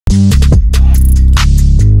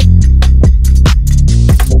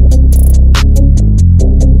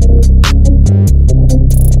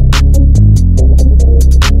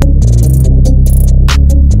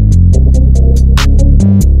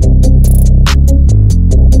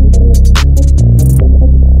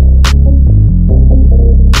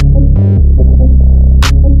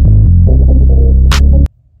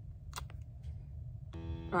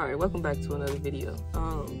Alright, welcome back to another video.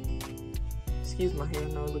 Excuse my hair,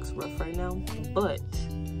 I know it looks rough right now, but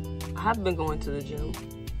I have been going to the gym.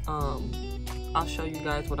 I'll show you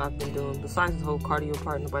guys what I've been doing. Besides the whole cardio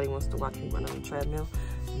part, nobody wants to watch me run on the treadmill.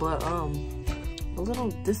 But a little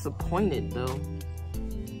disappointed though.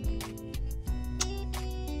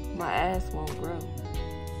 My ass won't grow.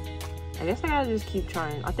 I guess I gotta just keep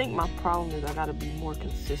trying. I think my problem is I gotta be more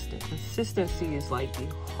consistent. Consistency is like the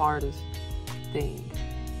hardest thing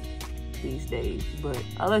these days, but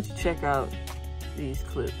I'll let you check out these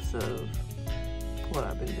clips of what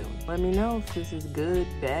I've been doing. Let me know if this is good,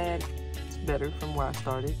 bad. It's better from where I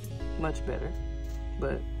started, much better,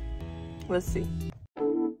 but let's see.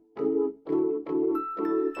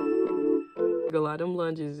 A lot of them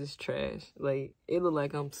lunges is trash. Like, it look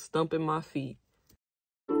like I'm stumping my feet.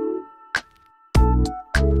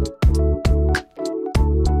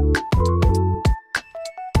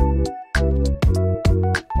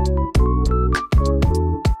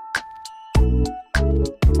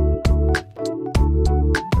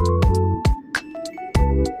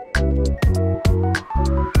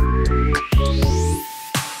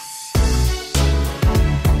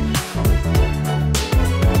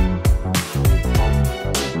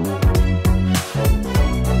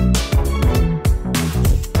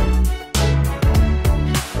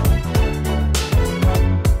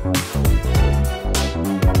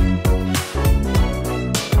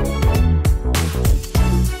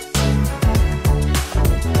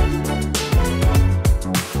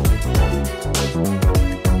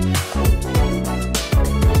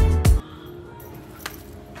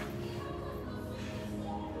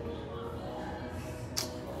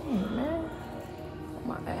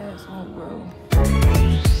 My ass won't grow.